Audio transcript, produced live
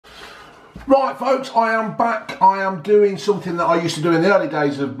Right, folks, I am back. I am doing something that I used to do in the early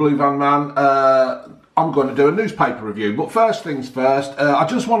days of Blue Van Man. I'm going to do a newspaper review, but first things first, I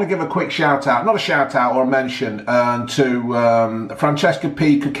just want to give a quick shout out, not a shout out or a mention, to Francesca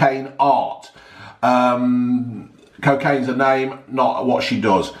P. Cocaine Art. Cocaine's a name, not what she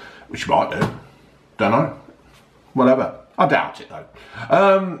does, which she might do. Don't know. Whatever. I doubt it though.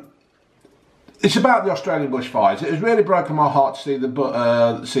 It's about the Australian bushfires. It has really broken my heart to see the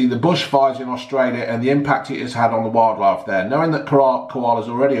bushfires in Australia and the impact it has had on the wildlife there. Knowing that koalas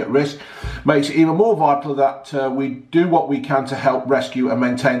are already at risk makes it even more vital that we do what we can to help rescue and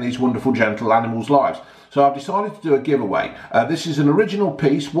maintain these wonderful, gentle animals' lives. So I've decided to do a giveaway. This is an original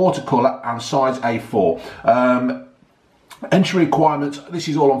piece, watercolour and size A4. Entry requirements, this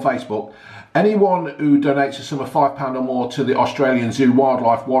is all on Facebook. Anyone who donates a sum of £5 or more to the Australian Zoo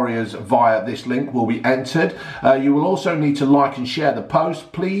Wildlife Warriors via this link will be entered. You will also need to like and share the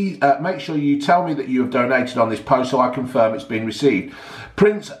post. Please make sure you tell me that you have donated on this post so I confirm it's been received.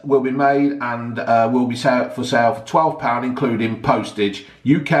 Prints will be made and will be for sale for £12 including postage.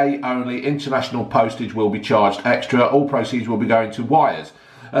 UK only, international postage will be charged extra. All proceeds will be going to Wires.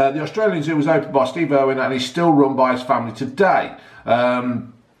 The Australian Zoo was opened by Steve Irwin and is still run by his family today.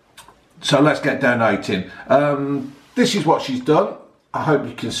 So let's get donating. This is what she's done. I hope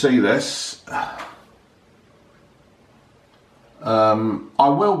you can see this. I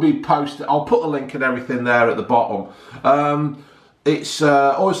will be posting, I'll put the link and everything there at the bottom. It's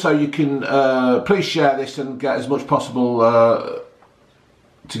also, you can please share this and get as much possible to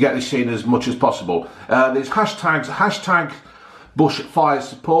get this seen as much as possible. There's hashtags, hashtag bushfire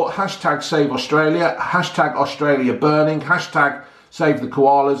support, hashtag save Australia, hashtag Australia burning, hashtag save the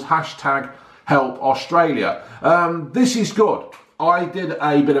koalas, hashtag help Australia. This is good. I did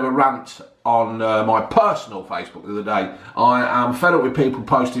a bit of a rant on my personal Facebook the other day. I am fed up with people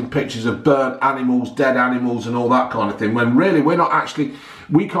posting pictures of burnt animals, dead animals and all that kind of thing, when really we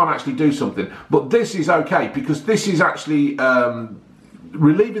can't actually do something. But this is okay, because this is actually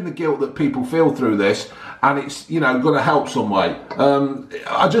relieving the guilt that people feel through this, and it's, you know, going to help some way.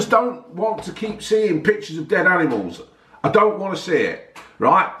 I just don't want to keep seeing pictures of dead animals. I don't want to see it,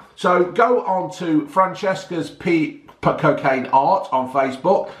 right? So go on to Francesca's P. Cocaine Art on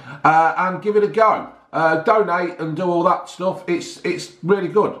Facebook and give it a go. Donate and do all that stuff. It's really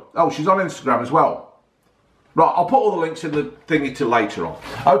good. Oh, she's on Instagram as well. Right, I'll put all the links in the thingy to later on.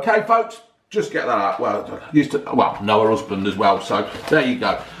 Okay, folks, just get that out. Well, know her husband as well, so there you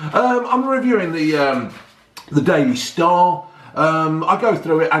go. I'm reviewing the Daily Star. I go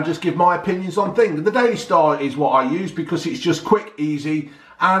through it and just give my opinions on things. The Daily Star is what I use because it's just quick, easy,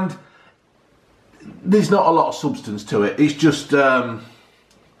 and there's not a lot of substance to it. It's just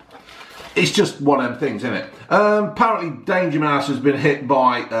one of them things, isn't it? Apparently Danger Mouse has been hit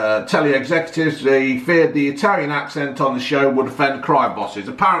by telly executives. They feared the Italian accent on the show would offend crime bosses.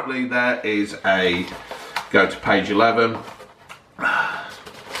 Apparently there is a, go to page 11.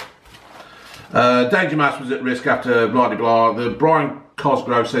 Danger Mouse was at risk after blah blah. The Brian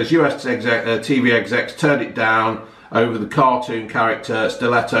Cosgrove says US TV execs turned it down over the cartoon character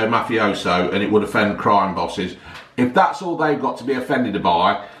Stiletto Mafioso, and it would offend crime bosses. If that's all they've got to be offended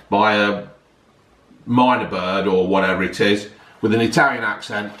by a minor bird or whatever it is with an Italian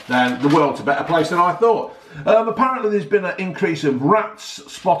accent, then the world's a better place than I thought. Apparently there's been an increase of rats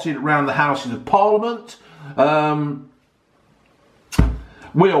spotted around the Houses of Parliament.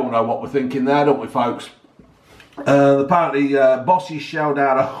 We all know what we're thinking there, don't we, folks? Apparently, bosses shelled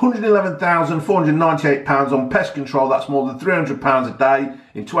out £111,498 on pest control. That's more than £300 a day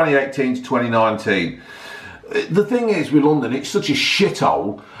in 2018 to 2019. The thing is with London, it's such a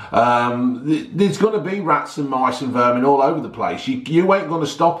shithole. There's going to be rats and mice and vermin all over the place. You ain't going to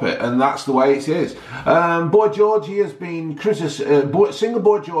stop it, and that's the way it is. Boy George, he has been single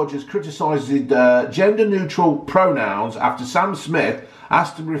Boy George has criticised gender-neutral pronouns after Sam Smith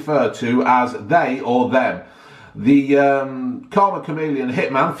asked to be referred to as they or them. The Karma Chameleon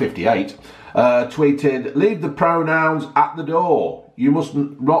Hitman 58 tweeted, "Leave the pronouns at the door. You must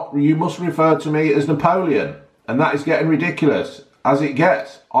refer to me as Napoleon, and that is getting ridiculous as it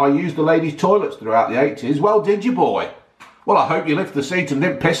gets. I used the ladies' toilets throughout the 80s. Well, did you, boy? Well, I hope you lifted the seat and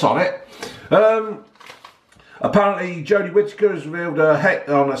didn't piss on it." Apparently, Jodie Whittaker has revealed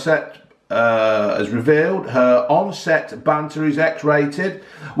her on-set banter is X-rated.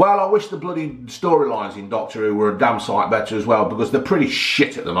 Well, I wish the bloody storylines in Doctor Who were a damn sight better as well, because they're pretty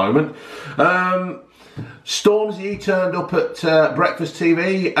shit at the moment. Stormzy turned up at Breakfast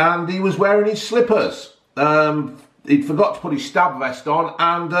TV and he was wearing his slippers. He'd forgot to put his stab vest on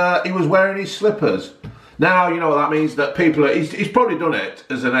and he was wearing his slippers. Now, you know what that means, that people are, he's probably done it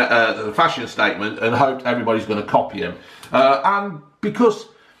as a fashion statement and hoped everybody's going to copy him. And because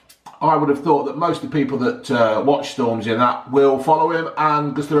I would have thought that most of the people that watch Stormzy and that will follow him,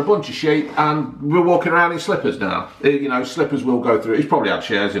 and because they're a bunch of sheep, and we're walking around in slippers now. You know, slippers will go through. He's probably had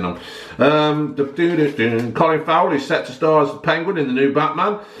shares in them. Colin Farrell is set to star as the Penguin in the new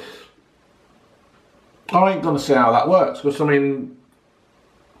Batman. I ain't going to see how that works, because, I mean,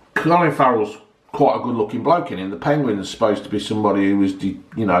 Colin Farrell's quite a good looking bloke in him. The Penguin is supposed to be somebody who was, you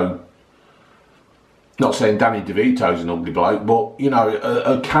know, not saying Danny DeVito's an ugly bloke, but, you know,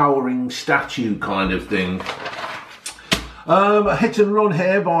 a cowering statue kind of thing. A hit and run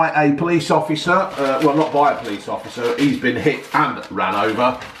here by a police officer. Well, not by a police officer. He's been hit and ran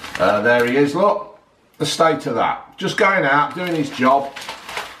over. There he is, look. The state of that. Just going out, doing his job,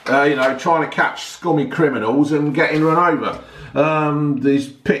 you know, trying to catch scummy criminals and getting run over.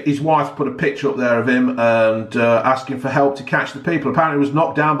 His wife put a picture up there of him and asking for help to catch the people. Apparently he was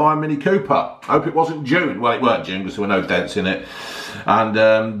knocked down by a Mini Cooper. Hope it wasn't June. Well, it weren't June because there were no dents in it.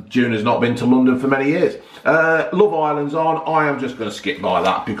 And June has not been to London for many years. Love Island's on. I am just going to skip by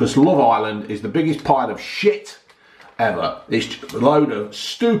that because Love Island is the biggest pile of shit ever. It's just a load of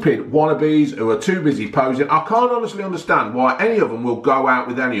stupid wannabes who are too busy posing. I can't honestly understand why any of them will go out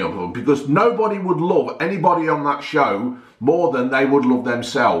with any of them, because nobody would love anybody on that show more than they would love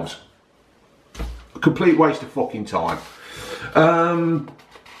themselves. A complete waste of fucking time.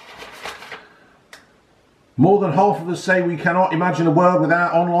 More than half of us say we cannot imagine a world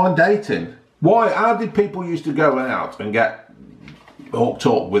without online dating. Why? How did people used to go out and get hooked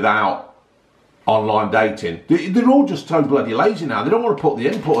up without online dating? They're all just so bloody lazy now. They don't want to put the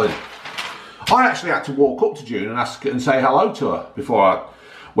input in. I actually had to walk up to June and ask and say hello to her before I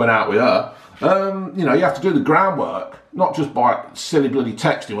went out with her. You know, you have to do the groundwork, not just by silly bloody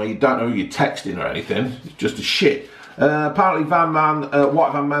texting where you don't know who you're texting or anything. It's just a shit. Apparently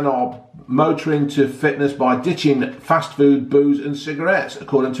white van men are motoring to fitness by ditching fast food, booze and cigarettes,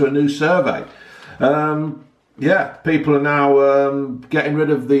 according to a new survey. Yeah, people are now getting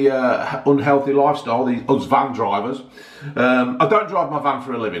rid of the unhealthy lifestyle, us van drivers. I don't drive my van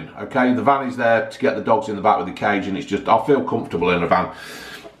for a living, okay? The van is there to get the dogs in the back with the cage, and it's just, I feel comfortable in a van.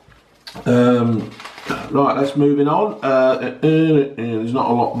 Right, let's moving on. There's not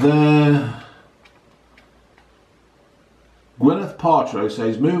a lot there. Gwyneth Paltrow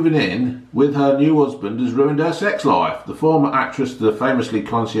says moving in with her new husband has ruined her sex life. The former actress, the famously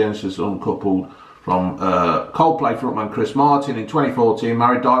conscientious uncoupled from Coldplay frontman Chris Martin in 2014,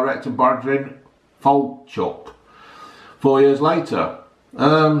 married director Bogdan Folchuk 4 years later.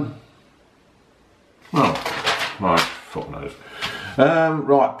 Well, right, fuck knows.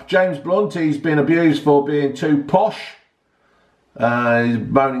 Right, James Blunt, he's been abused for being too posh. He's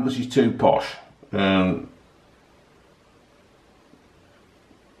moaning because he's too posh.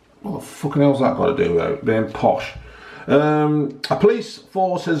 What the fucking hell's that got to do with it, being posh? A police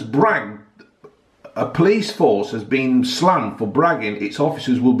force has been slammed for bragging its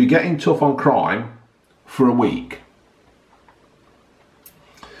officers will be getting tough on crime for a week.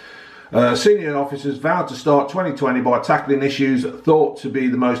 Senior officers vowed to start 2020 by tackling issues thought to be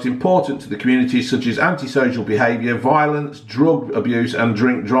the most important to the community, such as antisocial behaviour, violence, drug abuse and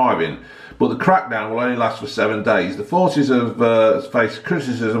drink driving. But the crackdown will only last for 7 days. The forces have faced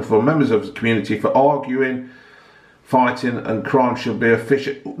criticism from members of the community for arguing, fighting and crime should be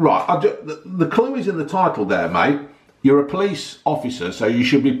official. Right, the clue is in the title there, mate. You're a police officer, so you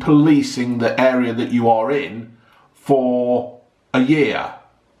should be policing the area that you are in for a year.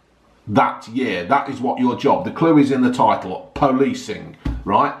 That year, that is what your job. The clue is in the title, policing,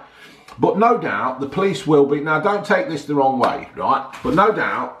 right? But no doubt the police will be, now don't take this the wrong way, right? But no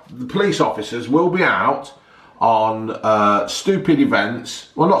doubt the police officers will be out on stupid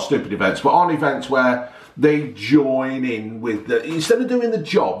events, well not stupid events, but on events where they join in with the, instead of doing the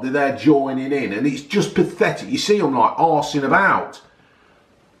job, they're there joining in, and it's just pathetic. You see them like arsing about.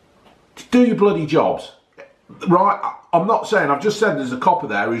 Do your bloody jobs. Right, I'm not saying, I've just said there's a copper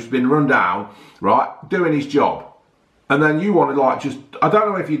there who's been run down, right, doing his job. And then you want to like just, I don't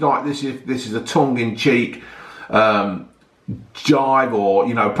know if you like this, if this is a tongue-in-cheek jive, or,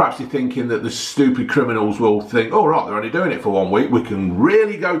 you know, perhaps you're thinking that the stupid criminals will think, oh right, they're only doing it for 1 week, we can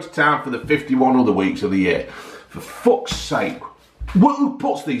really go to town for the 51 other weeks of the year. For fuck's sake, who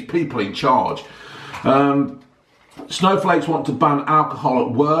puts these people in charge? Snowflakes want to ban alcohol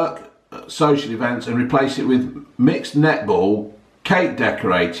at work, social events, and replace it with mixed netball, cake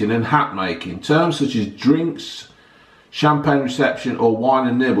decorating and hat making. Terms such as drinks, champagne reception or wine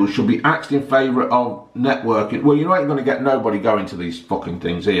and nibbles should be axed in favour of networking. Well, you're not going to get nobody going to these fucking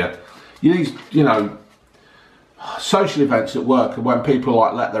things here. You know, social events at work are when people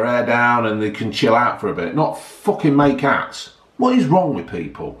like let their hair down and they can chill out for a bit, not fucking make acts. What is wrong with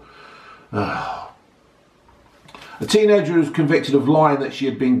people? A teenager who was convicted of lying that she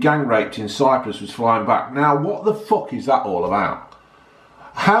had been gang raped in Cyprus was flying back. Now, what the fuck is that all about?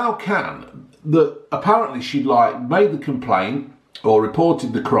 How can apparently she'd like made the complaint or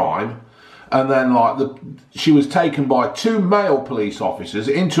reported the crime, and then like she was taken by 2 male police officers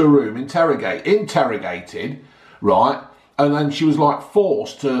into a room, interrogated, right? And then she was like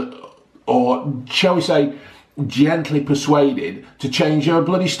forced to, or shall we say, gently persuaded to change her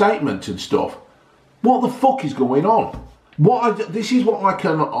bloody statement and stuff. What the fuck is going on? This is what I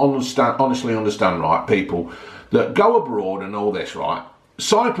can honestly understand, right? People that go abroad and all this, right?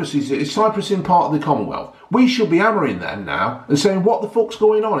 Cyprus is Cyprus in part of the Commonwealth. We should be hammering them now and saying, what the fuck's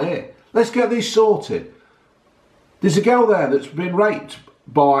going on here? Let's get this sorted. There's a girl there that's been raped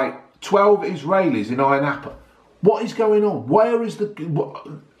by 12 Israelis in Ayia Napa. What is going on? Where is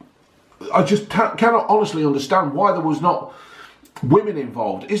I just cannot honestly understand why there was not women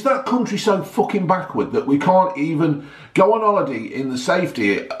involved. Is that country so fucking backward that we can't even go on holiday in the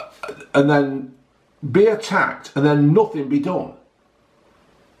safety and then be attacked and then nothing be done?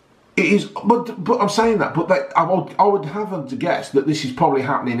 It is, but I'm saying that, but I would have them to guess that this is probably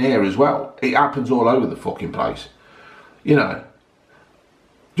happening here as well. It happens all over the fucking place, you know.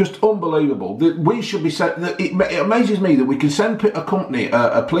 Just unbelievable. We should be it amazes me that we can send a company,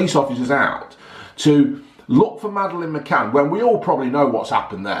 police officers out to look for Madeleine McCann when we all probably know what's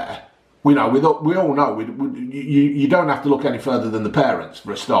happened there. We all know. You don't have to look any further than the parents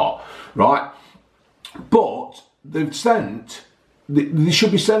for a start, right? But they've sent. They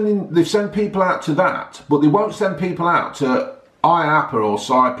should be sending. They've sent people out to that, but they won't send people out to Ayia Napa or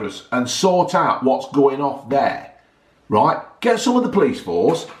Cyprus and sort out what's going off there, right? Get some of the police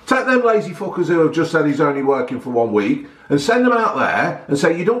force, take them lazy fuckers who have just said he's only working for 1 week, and send them out there and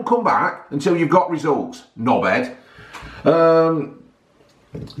say you don't come back until you've got results, knobhead.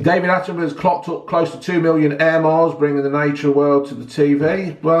 David Attenborough's clocked up close to 2 million air miles, bringing the nature world to the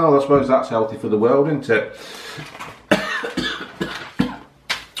TV. Well, I suppose that's healthy for the world, isn't it?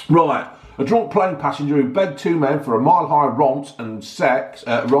 Right, a drunk plane passenger who begged 2 men for a mile-high romps and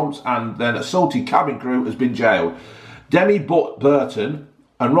then assaulted cabin crew has been jailed. Demi Burton,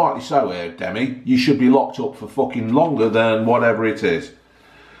 and rightly so here, Demi, you should be locked up for fucking longer than whatever it is.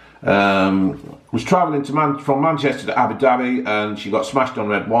 Was travelling from Manchester to Abu Dhabi and she got smashed on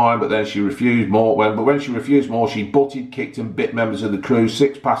red wine, but then she refused more. But when she refused more, she butted, kicked and bit members of the crew.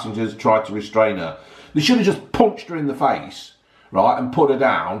 6 passengers tried to restrain her. They should have just punched her in the face, right, and put her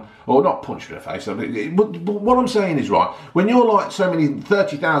down, or not punched her in the face. But what I'm saying is, right, when you're like so many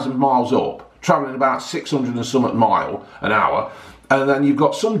 30,000 miles up, travelling about 600 and something mile an hour, and then you've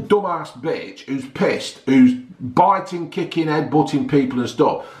got some dumbass bitch who's pissed, who's biting, kicking, headbutting people and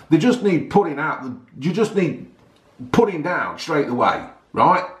stuff. They just need putting out. You just need putting down straight away,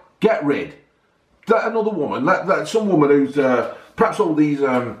 right? Get rid. Let another woman, let some woman who's perhaps all these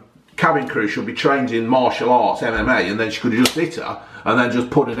cabin crew should be trained in martial arts, MMA, and then she could have just hit her and then just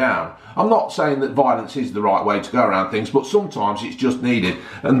put her down. I'm not saying that violence is the right way to go around things, but sometimes it's just needed.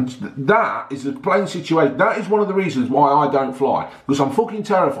 And that is a plain situation. That is one of the reasons why I don't fly. Because I'm fucking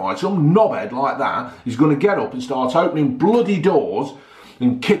terrified some knobhead like that is going to get up and start opening bloody doors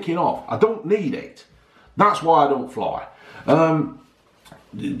and kicking off. I don't need it. That's why I don't fly.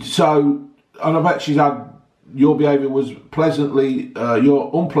 So, and I bet she's had... Your behaviour was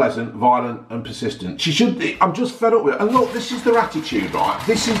you're unpleasant, violent and persistent. She should, I'm just fed up with it. And look, this is their attitude, right?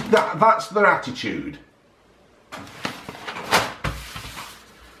 That's their attitude.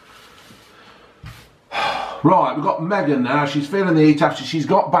 Right, we've got Megan now. She's feeling the heat after she's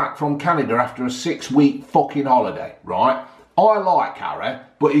got back from Canada after a 6-week fucking holiday, right? I like Harry,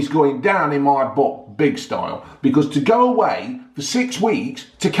 but he's going down in my book big style. Because to go away for 6 weeks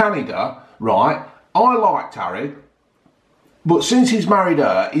to Canada, right, I liked Harry, but since he's married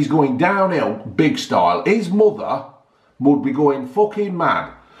her, he's going downhill big style. His mother would be going fucking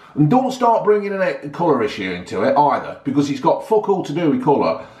mad. And don't start bringing a colour issue into it either, because he's got fuck all to do with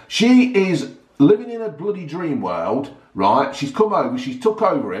colour. She is living in a bloody dream world, right? She's come over, she's took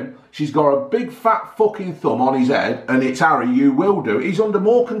over him, she's got a big fat fucking thumb on his head, and it's Harry, you will do. He's under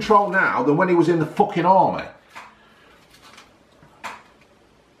more control now than when he was in the fucking army.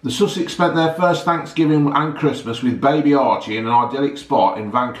 The Sussex spent their first Thanksgiving and Christmas with baby Archie in an idyllic spot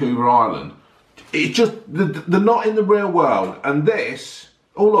in Vancouver Island. It's just, they're not in the real world. And this,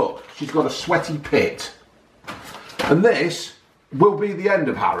 oh look, she's got a sweaty pit. And this will be the end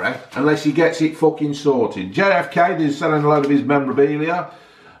of Harry, unless he gets it fucking sorted. JFK is selling a load of his memorabilia.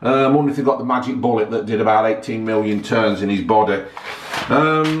 I wonder if they got the magic bullet that did about 18 million turns in his body.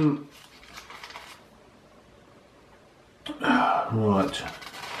 Right.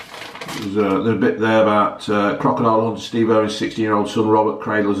 There's a bit there about crocodile hunter Steve Irwin's 16-year-old son Robert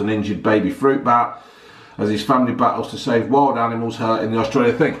cradles an injured baby fruit bat as his family battles to save wild animals hurt in the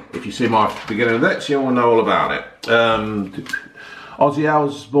Australia thing. If you see my beginning of this, you'll know all about it. Ozzy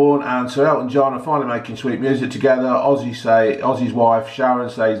Osbourne and Sir Elton John are finally making sweet music together. Ozzy's wife Sharon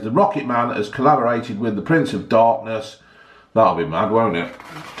says the Rocket Man has collaborated with the Prince of Darkness. That'll be mad, won't it?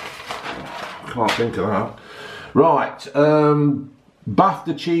 Can't think of that. Right.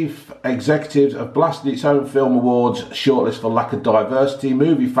 BAFTA chief executives have blasted its own film awards shortlist for lack of diversity.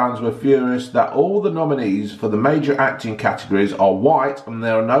 Movie fans were furious that all the nominees for the major acting categories are white and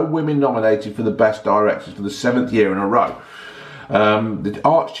there are no women nominated for the best directors for the 7th year in a row. The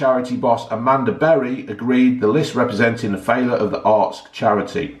arts charity boss Amanda Berry agreed the list representing the failure of the arts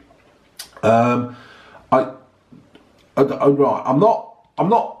charity. I'm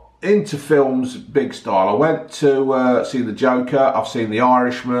not into films big style. I went to see The Joker, I've seen The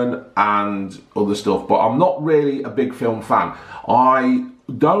Irishman and other stuff, but I'm not really a big film fan. I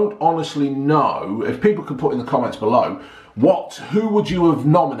don't honestly know, if people could put in the comments below, who would you have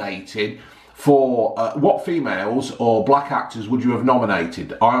nominated for, what females or black actors would you have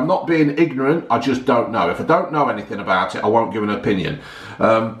nominated? I am not being ignorant, I just don't know. If I don't know anything about it, I won't give an opinion.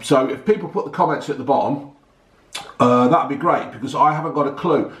 So if people put the comments at the bottom, that'd be great, because I haven't got a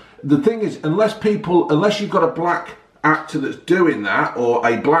clue. The thing is, unless you've got a black actor that's doing that, or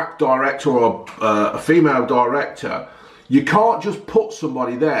a black director or a female director, you can't just put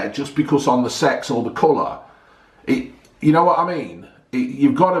somebody there just because on the sex or the colour. You know what I mean?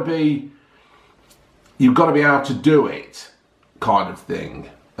 You've got to be able to do it, kind of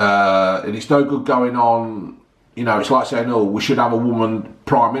thing. And it's no good going on. You know, it's like saying, oh, we should have a woman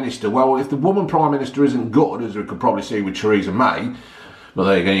Prime Minister. Well, if the woman Prime Minister isn't good, as we could probably see with Theresa May, well,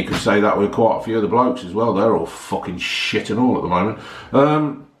 there you go, you could say that with quite a few of the blokes as well. They're all fucking shit and all at the moment.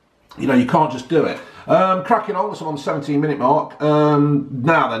 You know, you can't just do it. Cracking on, so on the 17-minute mark.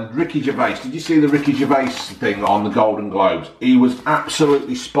 Now then, Ricky Gervais. Did you see the Ricky Gervais thing on the Golden Globes? He was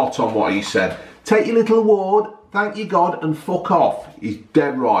absolutely spot on what he said. Take your little award, thank you God, and fuck off. He's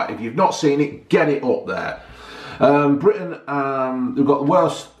dead right. If you've not seen it, get it up there. Britain, we've got the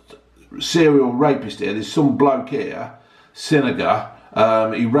worst serial rapist here. There's some bloke here, Sinaga.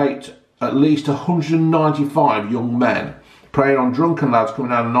 He raped at least 195 young men, preying on drunken lads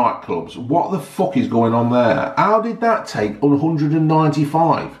coming out of nightclubs. What the fuck is going on there? How did that take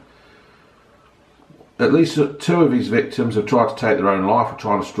 195? At least 2 of his victims have tried to take their own life or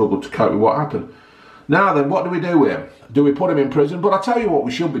trying to struggle to cope with what happened. Now then, what do we do with him? Do we put him in prison? But I tell you what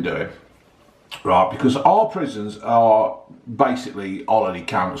we should be doing. Right, because our prisons are basically holiday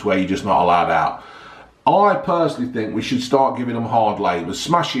camps where you're just not allowed out. I personally think we should start giving them hard labour,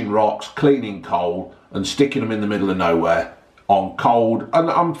 smashing rocks, cleaning coal and sticking them in the middle of nowhere on cold. And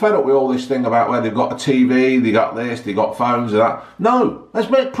I'm fed up with all this thing about where they've got a TV, they got this, they got phones and that. No, let's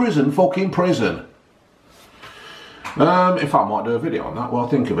make prison fucking prison. In fact, I might do a video on that while I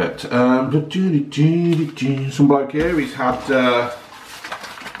think of it. Some bloke here, he's had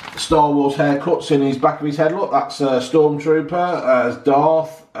Star Wars haircuts in his back of his head. Look, that's Stormtrooper as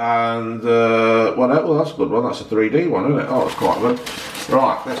Darth, and well, that's a good one. That's a 3D one, isn't it? Oh, that's quite good.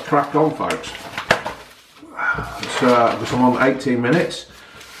 Right, let's crack on, folks. It's on 18 minutes.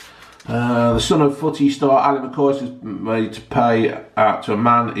 The son of footy star Ali McCoist is made to pay out to a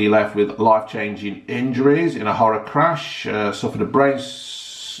man he left with life-changing injuries in a horror crash. He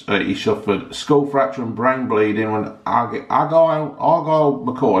suffered skull fracture and brain bleeding when Argyle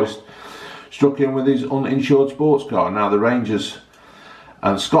McCoist struck him with his uninsured sports car. Now the Rangers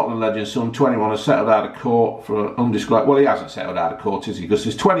and Scotland legend son 21 has settled out of court for an undisclosed... Well, he hasn't settled out of court, is he? Because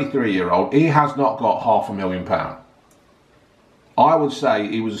he's 23-year-old. He has not got £500,000. I would say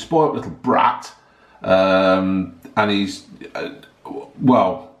he was a spoilt little brat, and he's,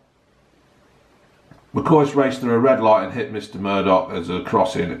 well, McCoist raced through a red light and hit Mr Murdoch as a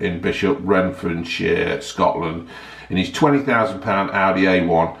crossing in Bishop, Renfrewshire, Scotland, in his £20,000 Audi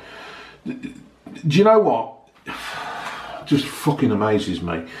A1. Do you know what? Just fucking amazes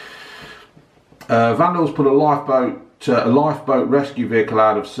me. Vandals put a lifeboat rescue vehicle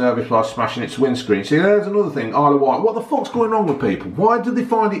out of service by smashing its windscreen. See, there's another thing, Isle of Wight. What the fuck's going on with people? Why do they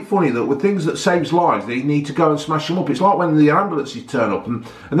find it funny that with things that saves lives, they need to go and smash them up? It's like when the ambulances turn up and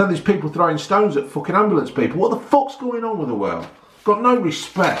then there's people throwing stones at fucking ambulance people. What the fuck's going on with the world? Got no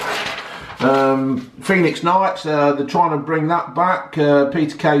respect. Phoenix Nights, they're trying to bring that back.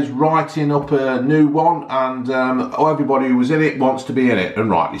 Peter Kay's writing up a new one, and everybody who was in it wants to be in it, and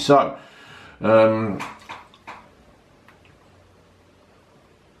rightly so.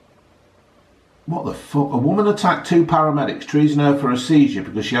 What the fuck? A woman attacked 2 paramedics, treason her for a seizure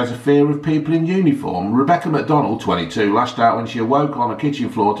because she has a fear of people in uniform. Rebecca McDonald, 22, lashed out when she awoke on a kitchen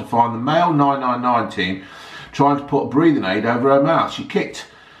floor to find the male 999 team trying to put a breathing aid over her mouth. She kicked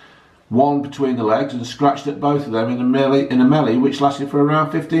one between the legs and scratched at both of them in a melee which lasted for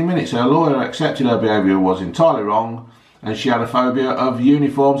around 15 minutes. Her lawyer accepted her behaviour was entirely wrong and she had a phobia of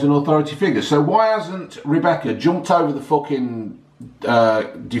uniforms and authority figures. So why hasn't Rebecca jumped over the fucking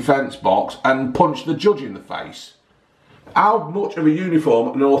defence box and punched the judge in the face? How much of a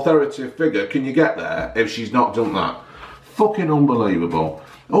uniform and an authoritative figure can you get there if she's not done that? Fucking unbelievable.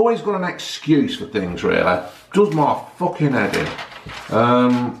 Always got an excuse for things, really. Does my fucking head in.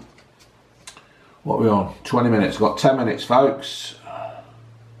 What are we on? 20 minutes. Got 10 minutes, folks.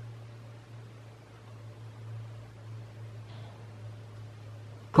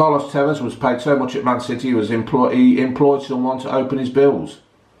 Carlos Tevez was paid so much at Man City he employed someone to open his bills.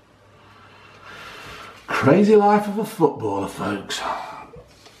 Crazy life of a footballer, folks.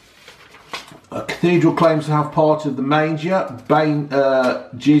 A cathedral claims to have part of the manger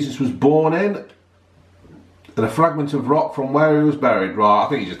Jesus was born in, and a fragment of rock from where he was buried. Right, I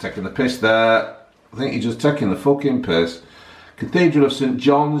think he's just taking the piss there. I think he's just taking the fucking piss. Cathedral of St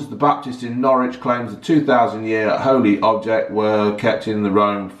John's the Baptist in Norwich claims the 2,000-year holy object were kept in the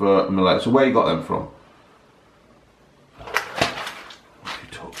Rome for millennia. So where you got them from? You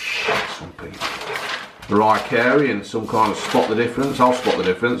talk shit, some people. Mariah Carey and some kind of spot the difference. I'll spot the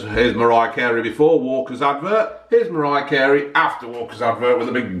difference. Here's Mariah Carey before Walker's advert. Here's Mariah Carey after Walker's advert with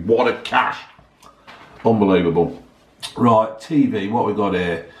a big wad of cash. Unbelievable. Right, TV, what we got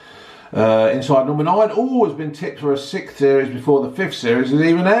here? Inside Number 9, always been tipped for a 6th series before the 5th series has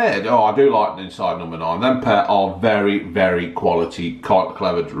even aired. Oh, I do like Inside Number 9. Them pair are very, very quality, quite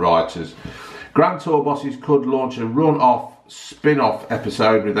clever writers. Grand Tour bosses could launch a run-off, spin-off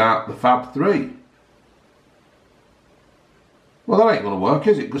episode without the Fab 3. Well, that ain't going to work,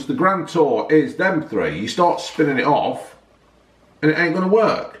 is it? Because the Grand Tour is them 3. You start spinning it off, and it ain't going to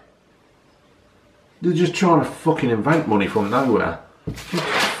work. They're just trying to fucking invent money from nowhere.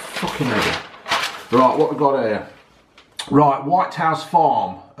 Fucking heavy. Right, what we got here? Right, White House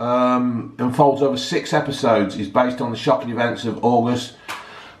Farm unfolds over 6 episodes. Is based on the shocking events of August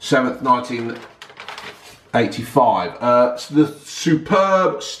 7th, 1985. The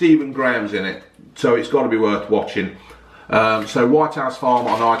superb Stephen Graham's in it, so it's got to be worth watching. So White House Farm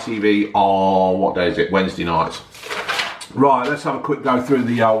on ITV on, what day is it? Wednesday nights. Right, let's have a quick go through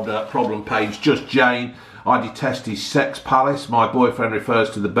the old problem page. Just Jane. I detest his sex palace. My boyfriend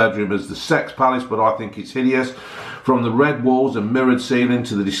refers to the bedroom as the sex palace, but I think it's hideous. From the red walls and mirrored ceiling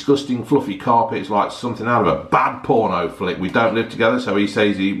to the disgusting fluffy carpet, it's like something out of a bad porno flick. We don't live together, so he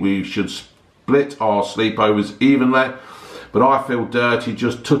says we should split our sleepovers evenly, but I feel dirty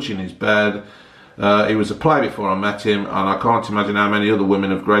just touching his bed. He was a player before I met him, and I can't imagine how many other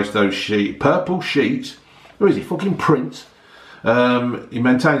women have graced those purple sheets. Who is he? Fucking Prince? He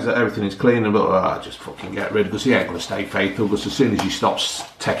maintains that everything is clean, and just fucking get rid, because he ain't going to stay faithful, because as soon as he stops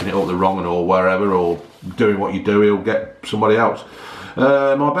taking it up the wrong or wherever, or doing what you do, he'll get somebody else.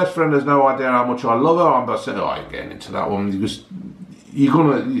 My best friend has no idea how much I love her. I'm about to say, I ain't getting into that one, because you're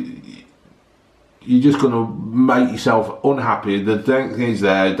just gonna make yourself unhappy. The thing is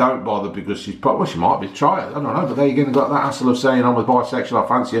there, don't bother, because she's probably, well, she might be, try it, I don't know, but there you're gonna got that hassle of saying I'm a bisexual, I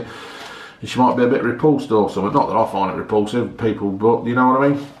fancy you. She might be a bit repulsed or something. Not that I find it repulsive, people, but you know what I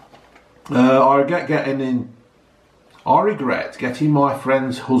mean. I regret getting my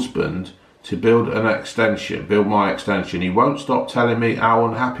friend's husband to build my extension. He won't stop telling me how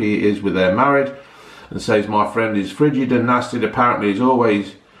unhappy he is with their marriage, and says my friend is frigid and nasty. Apparently he's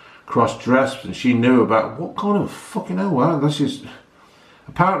always cross-dressed, and she knew about, what kind of fucking hell, wow, this is...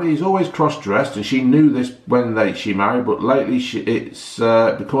 Apparently he's always cross-dressed, and she knew this when she married, but lately it's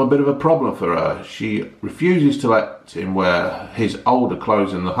become a bit of a problem for her. She refuses to let him wear his other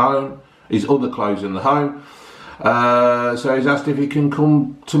clothes in the home. So he's asked if he can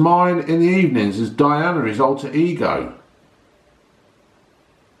come to mine in the evenings as Diana, his alter ego.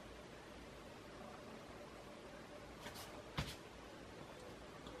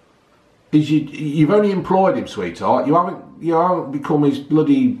 You've only employed him, sweetheart. You haven't become his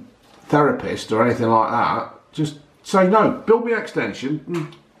bloody therapist or anything like that. Just say no. Build me an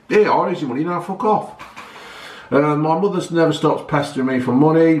extension. Here's your money. Now fuck off. My mother never stops pestering me for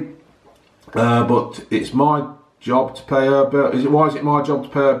money, but it's my job to pay her bills. Why is it my job to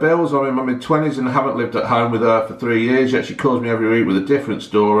pay her bills? I'm in my mid-20s and I haven't lived at home with her for 3 years, yet she calls me every week with a different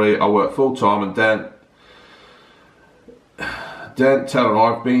story. I work full-time and don't tell her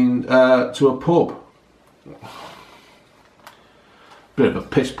I've been to a pub. Bit of a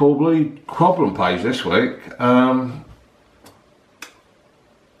piss-poor bloody problem page this week.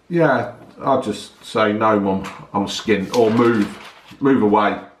 Yeah, I'll just say no, Mum, I'm skinned, or move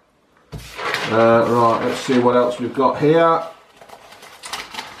away. Right, let's see what else we've got here.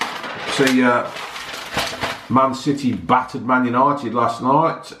 See, Man City battered Man United last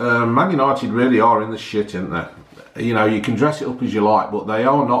night. Man United really are in the shit, aren't they? You know, you can dress it up as you like, but they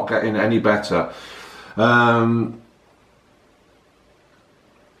are not getting any better.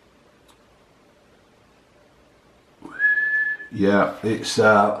 Yeah, it's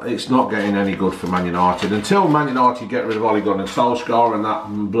not getting any good for Man United. Until Man United get rid of Ole Gunnar Solskjaer and that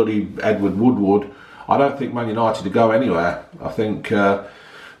bloody Edward Woodward, I don't think Man United will go anywhere. I think they're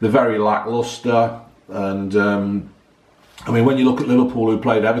very lacklustre, and I mean, when you look at Liverpool, who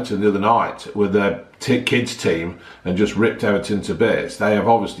played Everton the other night with their kids team and just ripped Everton to bits, they have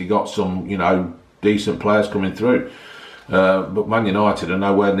obviously got some, you know, decent players coming through. But Man United are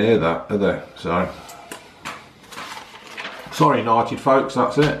nowhere near that, are they? So, sorry, United folks,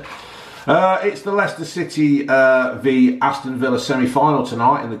 that's it. It's the Leicester City v Aston Villa semi-final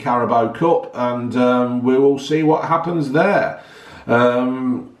tonight in the Carabao Cup, and we will see what happens there.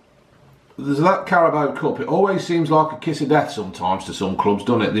 There's that Carabao Cup. It always seems like a kiss of death sometimes to some clubs,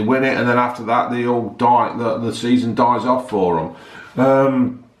 doesn't it? They win it, and then after that, they all die. The season dies off for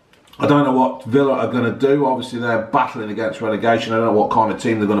them. I don't know what Villa are going to do. Obviously, they're battling against relegation. I don't know what kind of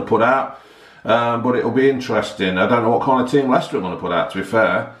team they're going to put out. But it'll be interesting. I don't know what kind of team Leicester are going to put out, to be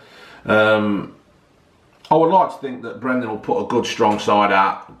fair. I would like to think that Brendan will put a good strong side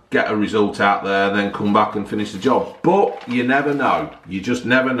out, get a result out there, and then come back and finish the job. But you never know. You just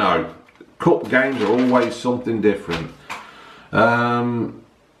never know. Cup games are always something different.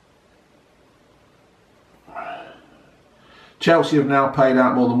 Chelsea have now paid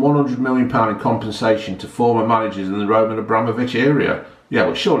out more than £100 million in compensation to former managers in the Roman Abramovich area. Yeah,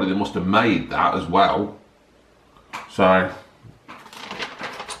 well, surely they must have made that as well. So,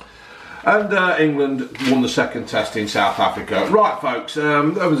 and England won the second test in South Africa. Right, folks, there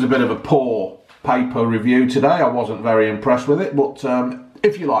was a bit of a poor paper review today. I wasn't very impressed with it, but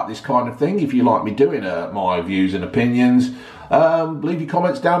if you like this kind of thing, if you like me doing my views and opinions, leave your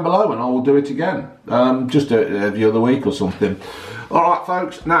comments down below and I will do it again, just every other week or something. Alright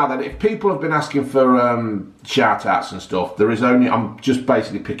folks, now then, if people have been asking for shout outs and stuff, I'm just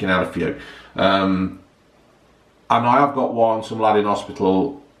basically picking out a few. And I have got one, some lad in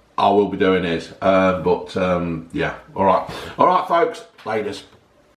hospital, I will be doing his, yeah, alright folks, laters.